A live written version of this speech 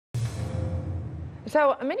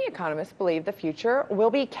So many economists believe the future will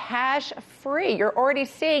be cash-free. You're already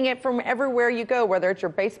seeing it from everywhere you go, whether it's your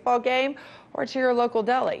baseball game or to your local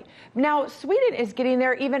deli. Now, Sweden is getting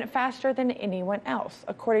there even faster than anyone else.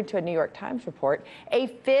 According to a New York Times report, a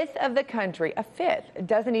fifth of the country,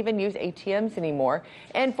 doesn't even use ATMs anymore.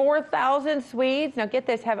 And 4,000 Swedes, now get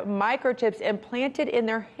this, have microchips implanted in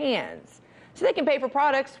their hands so they can pay for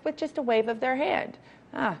products with just a wave of their hand.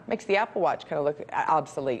 Makes the Apple Watch kind of look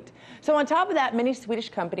obsolete. So on top of that, many Swedish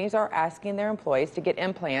companies are asking their employees to get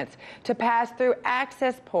implants to pass through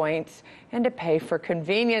access points and to pay for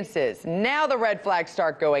conveniences. Now the red flags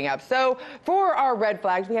start going up. So for our red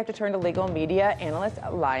flags, we have to turn to legal media analyst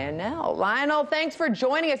Lionel. Lionel, thanks for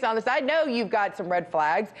joining us on this. I know you've got some red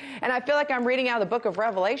flags, and I feel like I'm reading out of the book of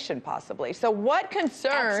Revelation possibly. So what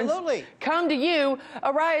concerns come to you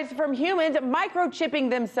arise from humans microchipping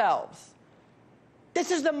themselves? This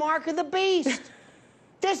is the mark of the beast.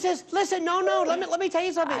 This is, listen, no, let me tell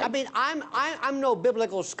you something. I mean, I'm no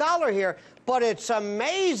biblical scholar here, but it's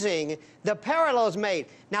amazing the parallels made.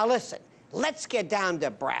 Now listen, let's get down to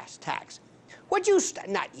brass tacks. Would you,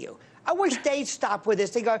 not you, I wish they'd stop with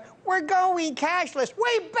this. They go, we're going cashless.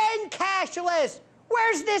 We've been cashless.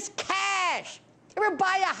 Where's this cash? Ever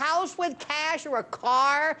buy a house with cash or a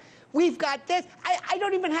car? We've got this. I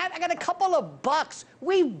don't even have, I got a couple of bucks.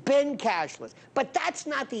 We've been cashless. But that's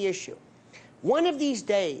not the issue. One of these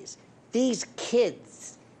days, these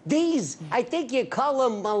kids, I think you call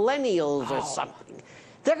them millennials or something,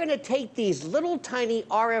 they're going to take these little tiny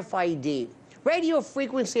RFID, radio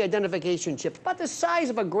frequency identification chips, about the size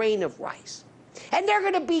of a grain of rice. And they're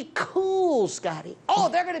going to be cool, Scotty. Oh,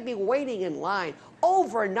 they're going to be waiting in line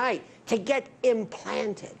overnight to get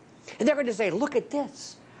implanted. And they're going to say, look at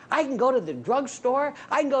this. I can go to the drugstore.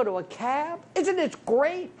 I can go to a cab. Isn't it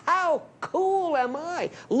great? How cool am I?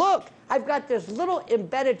 Look, I've got this little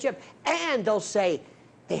embedded chip. And they'll say,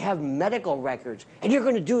 they have medical records. And you're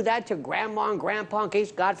going to do that to grandma and grandpa in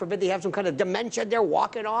case, God forbid, they have some kind of dementia they're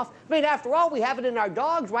walking off. I mean, after all, we have it in our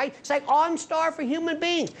dogs, right? It's like OnStar for human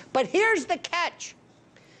beings. But here's the catch.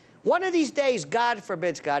 One of these days, God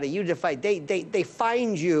forbid, Scotty, they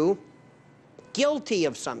find you guilty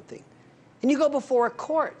of something. And you go before a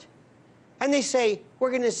court, and they say, we're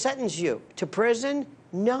going to sentence you to prison?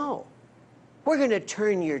 No. We're going to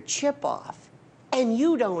turn your chip off, and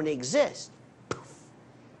you don't exist. Poof.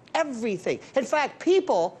 Everything. In fact,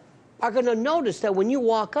 people are going to notice that when you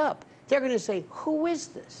walk up, they're going to say, who is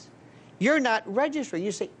this? You're not registered.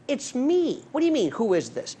 You say, it's me. What do you mean, who is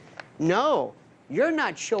this? No, you're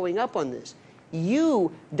not showing up on this.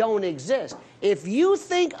 You don't exist. If you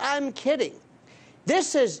think I'm kidding,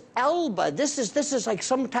 this is Elba. This is like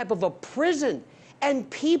some type of a prison. And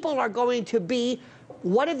people are going to be,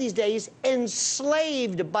 one of these days,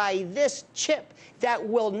 enslaved by this chip that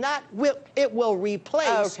it will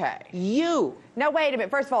replace you. Now, wait a minute.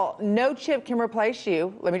 First of all, no chip can replace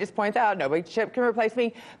you. Let me just point that out. No chip can replace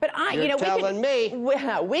me. But You're telling me.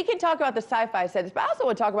 We can talk about the sci-fi sets, but I also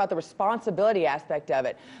want to talk about the responsibility aspect of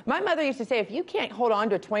it. My mother used to say, if you can't hold on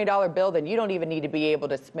to a $20 bill, then you don't even need to be able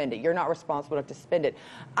to spend it. You're not responsible enough to spend it.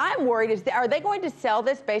 I'm worried, are they going to sell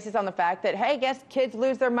this basis on the fact that, hey, guess kids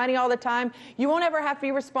lose their money all the time? You won't ever have to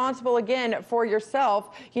be responsible again for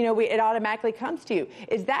yourself. You know, it automatically comes to you.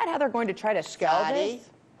 Is that how they're going to try to sell this?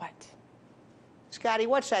 What? Scotty,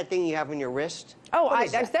 what's that thing you have on your wrist? Oh, I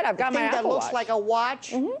said I've got my Apple Watch. That looks like a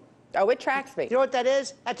watch? Mm-hmm. Oh, it tracks me. You know what that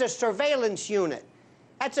is? That's a surveillance unit.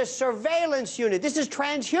 That's a surveillance unit. This is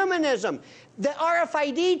transhumanism. The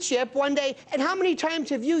RFID chip one day, and how many times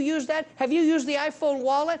have you used that? Have you used the iPhone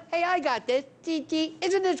wallet? Hey, I got this.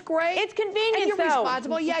 Isn't this great? It's convenient, and you're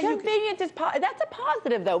responsible. Yeah, convenience is that's a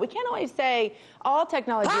positive, though. We can't always say all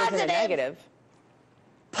technology is a negative.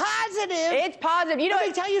 Positive? It's positive. You know, let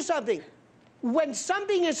me tell you something. When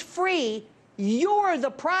something is free, you're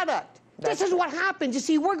the product. This is what happens. You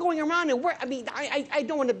see, we're going around and I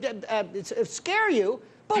don't want to scare you,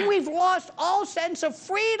 but we've lost all sense of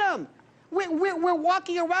freedom. We're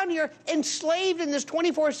walking around here enslaved in this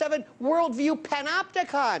 24/7 worldview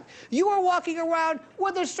panopticon. You are walking around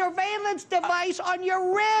with a surveillance device on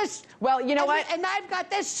your wrist. Well, you know what? And I've got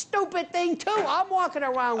this stupid thing, too. I'm walking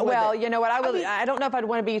around with it. Well, you know what? I don't know if I'd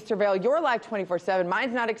want to be surveilled your life 24/7.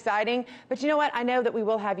 Mine's not exciting. But you know what? I know that we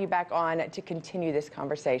will have you back on to continue this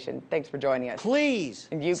conversation. Thanks for joining us. Please.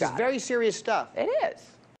 And this is very serious stuff. It is.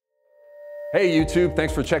 Hey YouTube,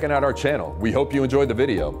 thanks for checking out our channel. We hope you enjoyed the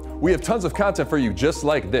video. We have tons of content for you just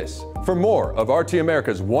like this. For more of RT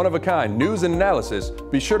America's one-of-a-kind news and analysis,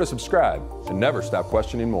 be sure to subscribe and never stop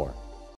questioning more.